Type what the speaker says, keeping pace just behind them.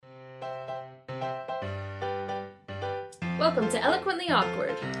Welcome to Eloquently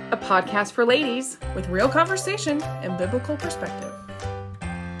Awkward, a podcast for ladies with real conversation and biblical perspective.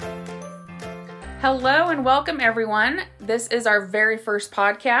 Hello and welcome, everyone. This is our very first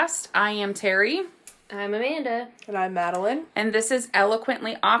podcast. I am Terry. I'm Amanda. And I'm Madeline. And this is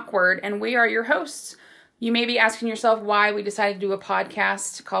Eloquently Awkward, and we are your hosts. You may be asking yourself why we decided to do a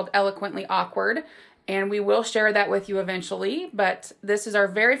podcast called Eloquently Awkward, and we will share that with you eventually, but this is our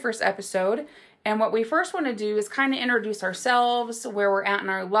very first episode. And what we first want to do is kind of introduce ourselves, where we're at in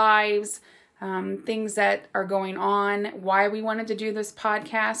our lives, things that are going on, why we wanted to do this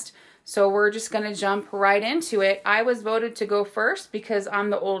podcast. So we're just going to jump right into it. I was voted to go first because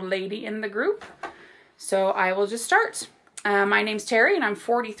I'm the old lady in the group. So I will just start. My name's Terry and I'm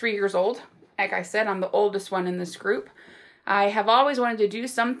 43 years old. Like I said, I'm the oldest one in this group. I have always wanted to do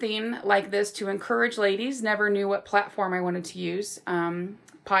something like this to encourage ladies. Never knew what platform I wanted to use.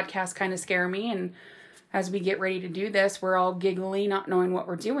 Podcasts kind of scare me, and as we get ready to do this, we're all giggly, not knowing what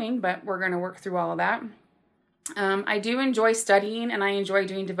we're doing, but we're going to work through all of that. I do enjoy studying, and I enjoy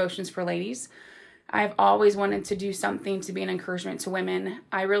doing devotions for ladies. I've always wanted to do something to be an encouragement to women.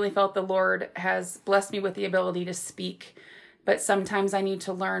 I really felt the Lord has blessed me with the ability to speak, but sometimes I need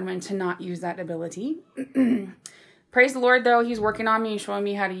to learn when to not use that ability. Praise the Lord, though. He's working on me and showing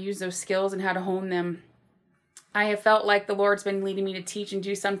me how to use those skills and how to hone them. I have felt like the Lord's been leading me to teach and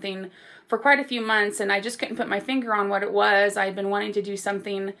do something for quite a few months, and I just couldn't put my finger on what it was. I've been wanting to do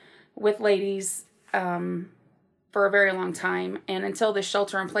something with ladies for a very long time, and until the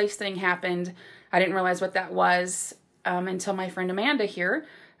shelter-in-place thing happened, I didn't realize what that was until my friend Amanda here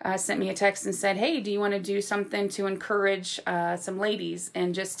sent me a text and said, hey, do you want to do something to encourage some ladies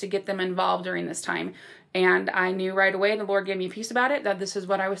and just to get them involved during this time? And I knew right away, the Lord gave me peace about it, that this is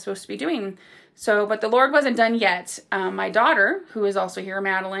what I was supposed to be doing. So, but the Lord wasn't done yet. My daughter, who is also here,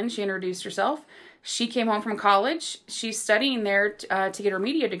 Madeline, she introduced herself. She came home from college. She's studying there to get her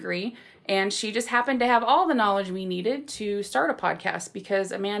media degree. And she just happened to have all the knowledge we needed to start a podcast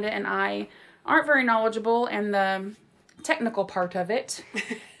because Amanda and I aren't very knowledgeable in the technical part of it.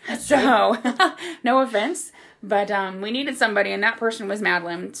 So, no offense. But we needed somebody, and that person was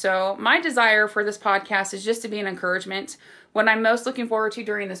Madeline. So my desire for this podcast is just to be an encouragement. What I'm most looking forward to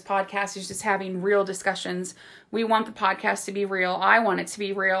during this podcast is just having real discussions. We want the podcast to be real. I want it to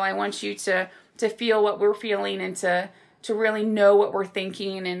be real. I want you to feel what we're feeling and to really know what we're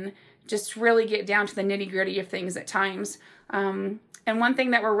thinking and just really get down to the nitty-gritty of things at times. And one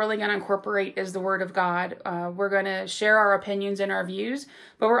thing that we're really going to incorporate is the Word of God. We're going to share our opinions and our views,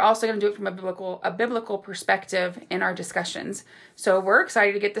 but we're also going to do it from a biblical perspective in our discussions. So we're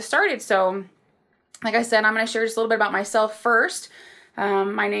excited to get this started. So, like I said, I'm going to share just a little bit about myself first.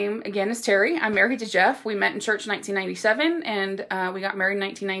 My name, again, is Terry. I'm married to Jeff. We met in church in 1997, and we got married in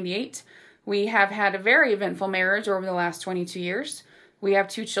 1998. We have had a very eventful marriage over the last 22 years. We have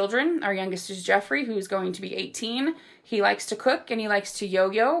 2 children. Our youngest is Jeffrey, who's going to be 18. He likes to cook and he likes to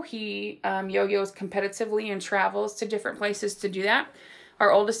yo-yo. He yo-yos competitively and travels to different places to do that.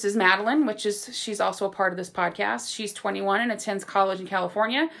 Our oldest is Madeline, she's also a part of this podcast. She's 21 and attends college in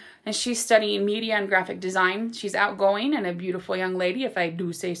California, and she's studying media and graphic design. She's outgoing and a beautiful young lady, if I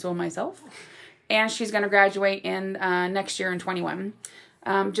do say so myself. And she's going to graduate in next year in 21.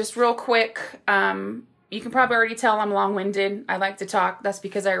 Just real quick, you can probably already tell I'm long-winded. I like to talk. That's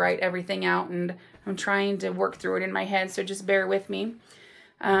because I write everything out, and I'm trying to work through it in my head, so just bear with me.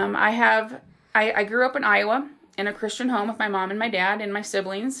 I grew up in Iowa in a Christian home with my mom and my dad and my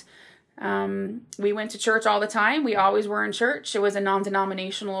siblings. We went to church all the time. We always were in church. It was a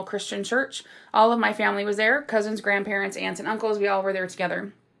non-denominational Christian church. All of my family was there, cousins, grandparents, aunts, and uncles. We all were there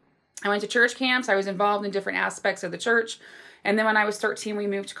together. I went to church camps. I was involved in different aspects of the church. And then when I was 13, we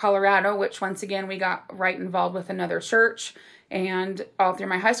moved to Colorado, which once again, we got right involved with another church. And all through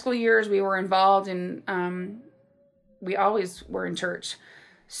my high school years, we were involved in, we always were in church.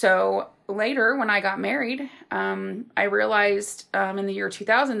 So later, when I got married, I realized in the year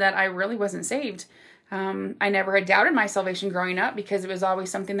 2000 that I really wasn't saved. I never had doubted my salvation growing up because it was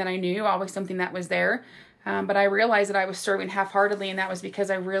always something that I knew, always something that was there. But I realized that I was serving half-heartedly, and that was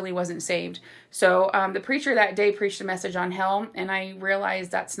because I really wasn't saved. So the preacher that day preached a message on hell, and I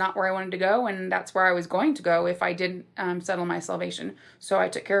realized that's not where I wanted to go, and that's where I was going to go if I didn't settle my salvation. So I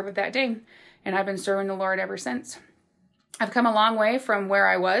took care of it that day, and I've been serving the Lord ever since. I've come a long way from where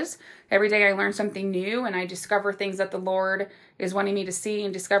I was. Every day I learn something new, and I discover things that the Lord is wanting me to see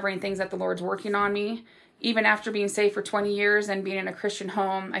and discovering things that the Lord's working on me. Even after being saved for 20 years and being in a Christian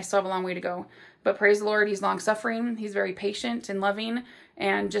home, I still have a long way to go. But praise the Lord, He's long-suffering. He's very patient and loving.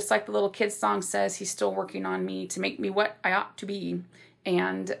 And just like the little kid's song says, He's still working on me to make me what I ought to be.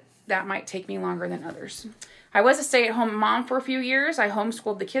 And that might take me longer than others. I was a stay-at-home mom for a few years. I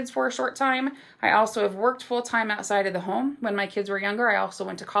homeschooled the kids for a short time. I also have worked full-time outside of the home. When my kids were younger, I also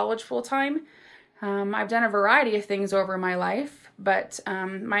went to college full-time. I've done a variety of things over my life, but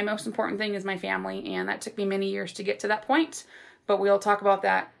my most important thing is my family, and that took me many years to get to that point. But we'll talk about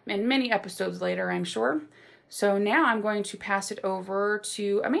that in many episodes later, I'm sure. So now I'm going to pass it over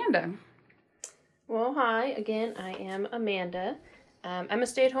to Amanda. Well, hi. Again, I am Amanda. I'm a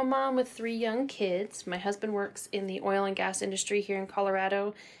stay-at-home mom with 3 young kids. My husband works in the oil and gas industry here in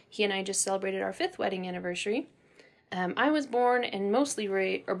Colorado. He and I just celebrated our 5th wedding anniversary. I was born in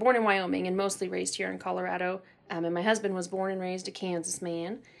Wyoming and mostly raised here in Colorado. And my husband was born and raised a Kansas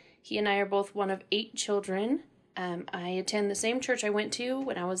man. He and I are both one of 8 children. I attend the same church I went to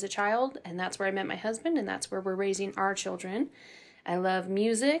when I was a child, and that's where I met my husband, and that's where we're raising our children. I love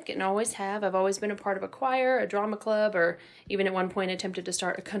music and always have. I've always been a part of a choir, a drama club, or even at one point attempted to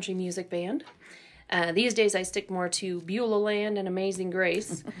start a country music band. These days I stick more to Beulah Land and Amazing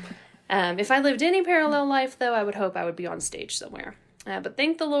Grace. If I lived any parallel life, though, I would hope I would be on stage somewhere. But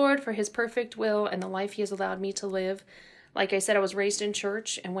thank the Lord for his perfect will and the life he has allowed me to live. Like I said, I was raised in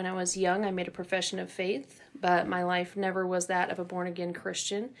church, and when I was young, I made a profession of faith, but my life never was that of a born-again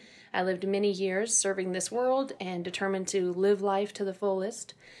Christian. I lived many years serving this world and determined to live life to the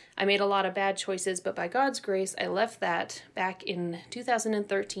fullest. I made a lot of bad choices, but by God's grace, I left that back in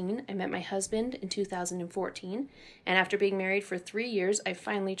 2013. I met my husband in 2014, and after being married for 3 years, I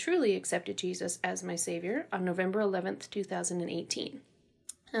finally truly accepted Jesus as my Savior on November 11th, 2018.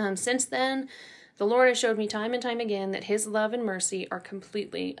 Since then, the Lord has showed me time and time again that his love and mercy are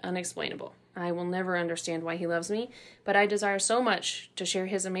completely unexplainable. I will never understand why he loves me, but I desire so much to share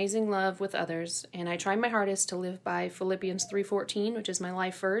his amazing love with others, and I try my hardest to live by Philippians 3:14, which is my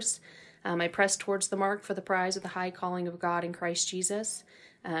life verse. I press towards the mark for the prize of the high calling of God in Christ Jesus.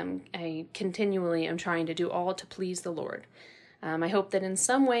 I continually am trying to do all to please the Lord. I hope that in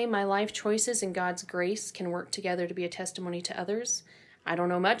some way my life choices and God's grace can work together to be a testimony to others. I don't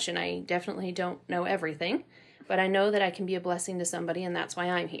know much, and I definitely don't know everything, but I know that I can be a blessing to somebody, and that's why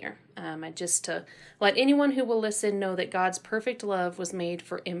I'm here. Just to let anyone who will listen know that God's perfect love was made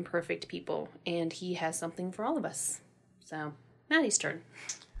for imperfect people, and he has something for all of us. So, Maddie's turn.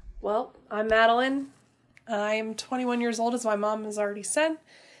 Well, I'm Madeline. I'm 21 years old, as my mom has already said.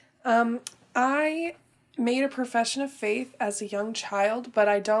 I made a profession of faith as a young child, but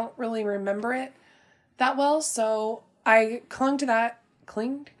I don't really remember it that well, so I clung to that.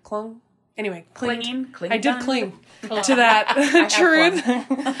 Clinged. I did cling to that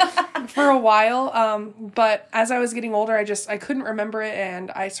truth for a while. But as I was getting older, I couldn't remember it, and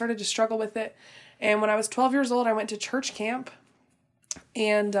I started to struggle with it. And when I was 12 years old, I went to church camp,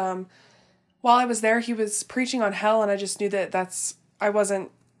 and while I was there, he was preaching on hell, and I just knew that I wasn't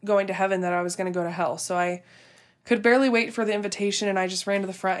going to heaven, that I was going to go to hell. So I could barely wait for the invitation, and I just ran to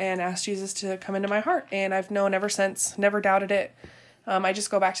the front and asked Jesus to come into my heart. And I've known ever since, never doubted it. I just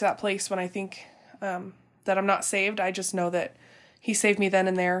go back to that place when I think that I'm not saved. I just know that he saved me then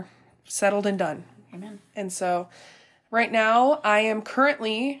and there, settled and done. Amen. And so right now I am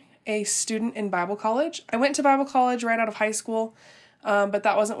currently a student in Bible college. I went to Bible college right out of high school, but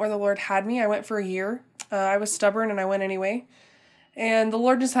that wasn't where the Lord had me. I went for a year. I was stubborn and I went anyway. And the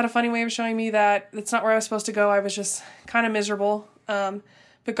Lord just had a funny way of showing me that it's not where I was supposed to go. I was just kind of miserable.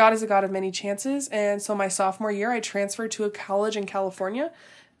 But God is a God of many chances. And so my sophomore year, I transferred to a college in California,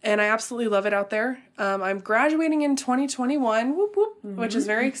 and I absolutely love it out there. I'm graduating in 2021, whoop, whoop, which is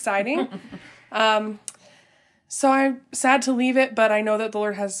very exciting. So I'm sad to leave it, but I know that the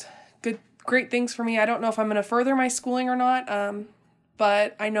Lord has great things for me. I don't know if I'm going to further my schooling or not.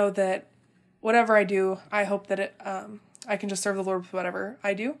 But I know that whatever I do, I hope that I can just serve the Lord with whatever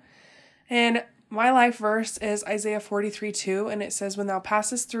I do. And my life verse is Isaiah 43:2, and it says, "When thou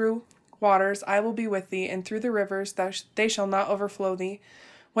passest through waters, I will be with thee, and through the rivers they shall not overflow thee.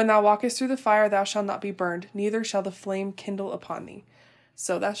 When thou walkest through the fire, thou shalt not be burned, neither shall the flame kindle upon thee."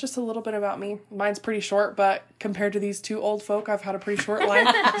 So that's just a little bit about me. Mine's pretty short, but compared to these 2 old folk, I've had a pretty short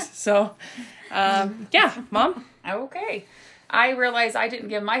life. So, yeah, Mom? Okay. I realize I didn't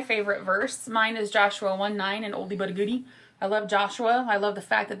give my favorite verse. Mine is Joshua 1:9, an oldie but a goodie. I love Joshua. I love the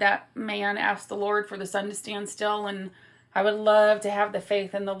fact that man asked the Lord for the sun to stand still, and I would love to have the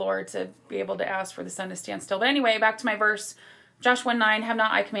faith in the Lord to be able to ask for the sun to stand still. But anyway, back to my verse. Joshua 9, "Have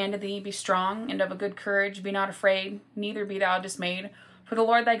not I commanded thee, be strong and of a good courage, be not afraid, neither be thou dismayed. For the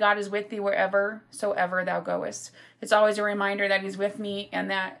Lord thy God is with thee wheresoever thou goest." It's always a reminder that he's with me and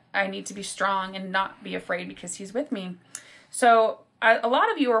that I need to be strong and not be afraid because he's with me. So a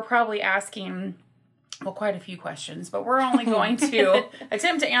lot of you are probably asking, well, quite a few questions, but we're only going to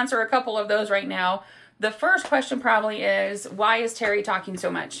attempt to answer a couple of those right now. The first question probably is, why is Terry talking so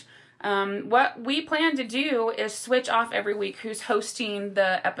much? What we plan to do is switch off every week who's hosting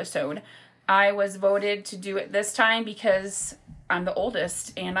the episode. I was voted to do it this time because I'm the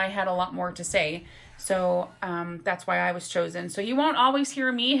oldest and I had a lot more to say. So that's why I was chosen. So you won't always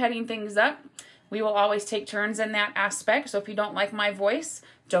hear me heading things up. We will always take turns in that aspect. So if you don't like my voice,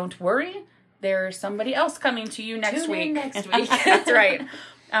 don't worry. There's somebody else coming to you next week. That's right.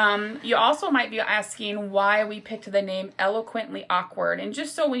 You also might be asking why we picked the name Eloquently Awkward. And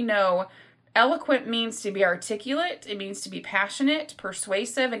just so we know, eloquent means to be articulate. It means to be passionate,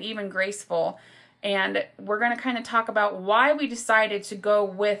 persuasive, and even graceful. And we're going to kind of talk about why we decided to go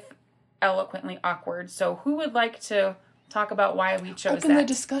with Eloquently Awkward. So who would like to talk about why we chose that? Open the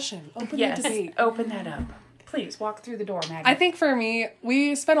discussion. Open the debate. Open that up. Please walk through the door, Maggie. I think for me,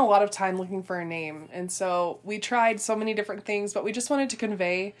 we spent a lot of time looking for a name. And so we tried so many different things, but we just wanted to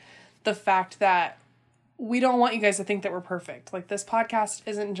convey the fact that we don't want you guys to think that we're perfect. Like, this podcast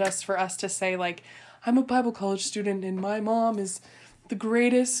isn't just for us to say, like, I'm a Bible college student and my mom is the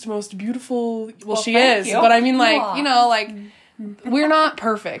greatest, most beautiful. Well, she is. You. But I mean, like, you know, like, we're not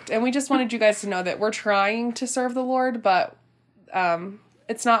perfect. And we just wanted you guys to know that we're trying to serve the Lord, but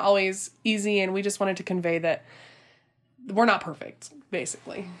it's not always easy. And we just wanted to convey that we're not perfect,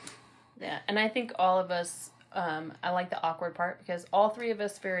 basically. Yeah. And I think all of us, I like the awkward part because all three of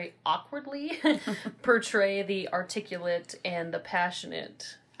us very awkwardly portray the articulate and the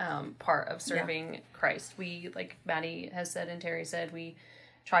passionate part of serving Christ. We, like Maddie has said and Terry said, we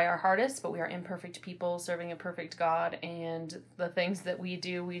try our hardest, but we are imperfect people serving a perfect God, and the things that we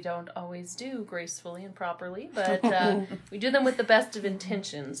do, we don't always do gracefully and properly, but we do them with the best of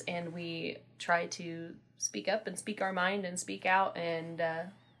intentions, and we try to speak up and speak our mind and speak out, and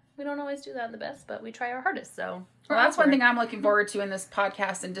we don't always do that the best, but we try our hardest. So well, that's one thing I'm looking forward to in this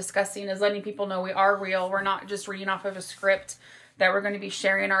podcast and discussing, is letting people know we are real. We're not just reading off of a script, that we're going to be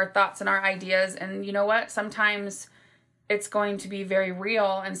sharing our thoughts and our ideas. And you know what? Sometimes it's going to be very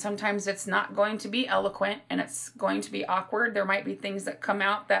real, and sometimes it's not going to be eloquent, and it's going to be awkward. There might be things that come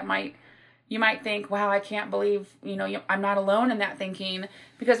out that you might think, wow, I can't believe, I'm not alone in that thinking,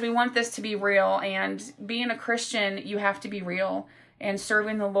 because we want this to be real. And being a Christian, you have to be real, and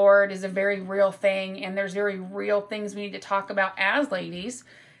serving the Lord is a very real thing. And there's very real things we need to talk about as ladies,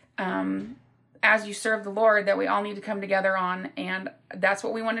 as you serve the Lord, that we all need to come together on. And that's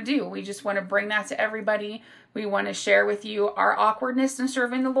what we want to do. We just want to bring that to everybody. We want to share with you our awkwardness in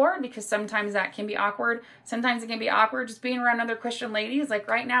serving the Lord, because sometimes that can be awkward. Sometimes it can be awkward just being around other Christian ladies. Like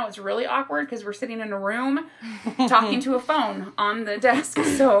right now, it's really awkward because we're sitting in a room talking to a phone on the desk.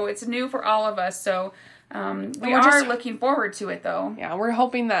 So it's new for all of us. So we are looking forward to it, though. Yeah, we're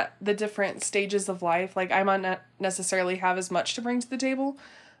hoping that the different stages of life, like I might not necessarily have as much to bring to the table,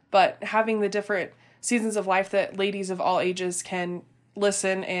 but having the different seasons of life that ladies of all ages can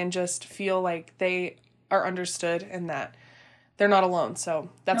listen and just feel like they are understood and that they're not alone. So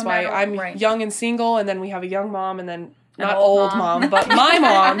that's why I'm young and single, and then we have a young mom, and then not old mom, but my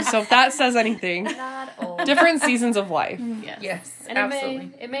mom. So if that says anything, not old. Different seasons of life. Yes, and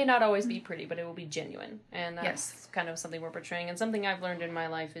absolutely. It may not always be pretty, but it will be genuine, and that's kind of something we're portraying. And something I've learned in my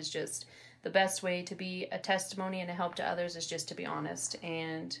life is just the best way to be a testimony and a help to others is just to be honest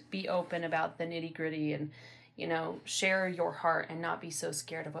and be open about the nitty gritty, and share your heart and not be so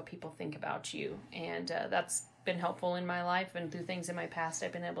scared of what people think about you. And that's been helpful in my life, and through things in my past,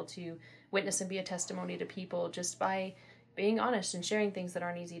 I've been able to witness and be a testimony to people just by being honest and sharing things that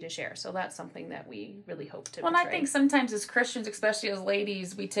aren't easy to share. So that's something that we really hope to portray. I think sometimes as Christians, especially as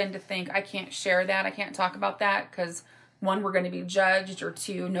ladies, we tend to think, I can't share that, I can't talk about that, because one, we're going to be judged, or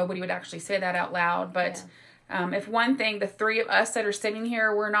two, nobody would actually say that out loud. But if one thing, the three of us that are sitting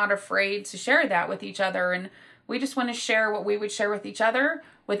here, we're not afraid to share that with each other, and we just want to share what we would share with each other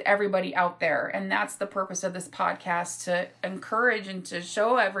with everybody out there. And that's the purpose of this podcast, to encourage and to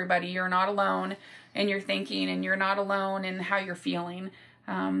show everybody you're not alone in your thinking, and you're not alone in how you're feeling.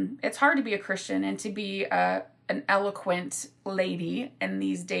 It's hard to be a Christian and to be an eloquent lady in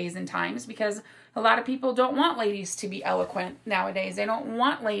these days and times, because a lot of people don't want ladies to be eloquent nowadays. They don't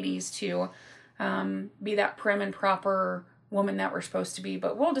want ladies to be that prim and proper woman that we're supposed to be.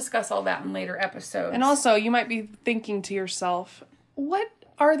 But we'll discuss all that in later episodes. And also, you might be thinking to yourself, what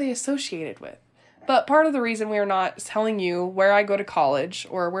are they associated with? But part of the reason we are not telling you where I go to college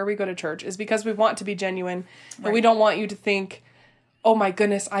or where we go to church is because we want to be genuine. Right. And we don't want you to think, oh my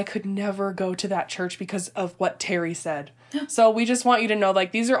goodness, I could never go to that church because of what Terry said. So we just want you to know,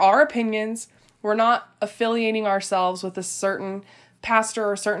 like, these are our opinions. We're not affiliating ourselves with a certain pastor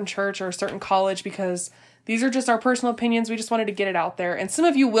or a certain church or a certain college, because these are just our personal opinions. We just wanted to get it out there. And some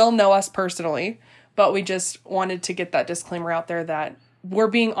of you will know us personally, but we just wanted to get that disclaimer out there that we're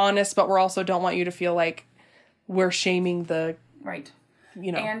being honest, but we also don't want you to feel like we're shaming the... Right.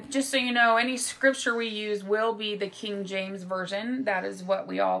 You know. And just so you know, any scripture we use will be the King James Version. That is what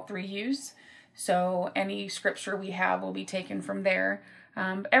we all three use. So any scripture we have will be taken from there.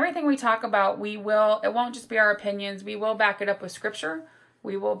 Everything we talk about, it won't just be our opinions. We will back it up with scripture.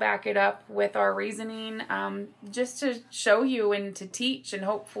 We will back it up with our reasoning, just to show you and to teach and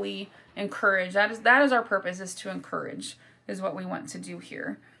hopefully encourage. That is our purpose, is to encourage, is what we want to do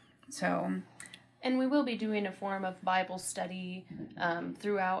here. So... And we will be doing a form of Bible study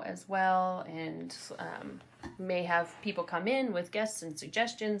throughout as well, and may have people come in with guests and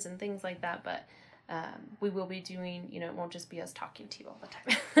suggestions and things like that, but we will be doing, it won't just be us talking to you all the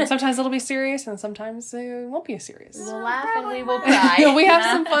time. And sometimes it'll be serious, and sometimes it won't be serious. We'll laugh and we will cry. We have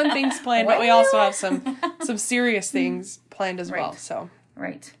some fun things planned, but we also have some serious things planned as well. So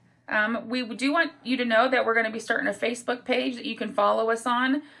Right. We do want you to know that we're going to be starting a Facebook page that you can follow us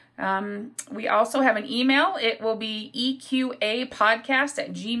on. We also have an email. It will be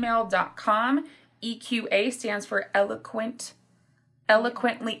eqapodcast@gmail.com. EQA stands for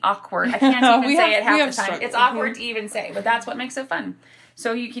eloquently awkward. I can't even say it half the time. It's awkward to even say, but that's what makes it fun.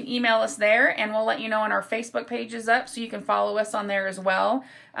 So you can email us there, and we'll let you know when our Facebook page is up, so you can follow us on there as well.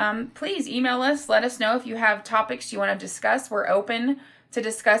 Please email us. Let us know if you have topics you want to discuss. We're open to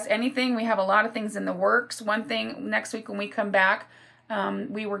discuss anything. We have a lot of things in the works. One thing, next week when we come back,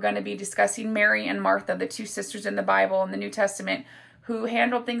 we were going to be discussing Mary and Martha, the two sisters in the Bible in the New Testament, who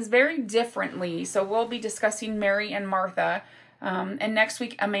handled things very differently. So we'll be discussing Mary and Martha. And next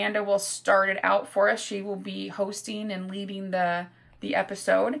week, Amanda will start it out for us. She will be hosting and leading the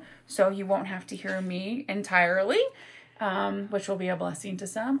episode. So you won't have to hear me entirely, which will be a blessing to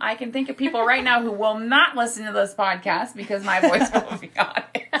some. I can think of people right now who will not listen to this podcast because my voice will be on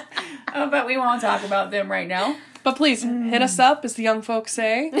it. But we won't talk about them right now. But please, hit us up, as the young folks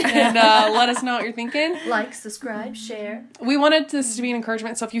say, and let us know what you're thinking. Like, subscribe, share. We wanted this to be an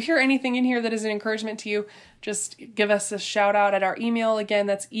encouragement, so if you hear anything in here that is an encouragement to you, just give us a shout out at our email. Again,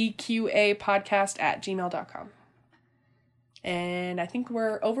 that's eqapodcast@gmail.com. And I think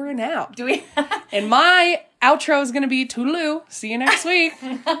we're over and out. Do we? And my outro is going to be toodaloo. See you next week.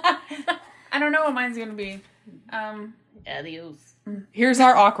 I don't know what mine's going to be. Adios. Here's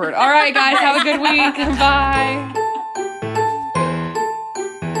our awkward. All right, guys, have a good week. Bye.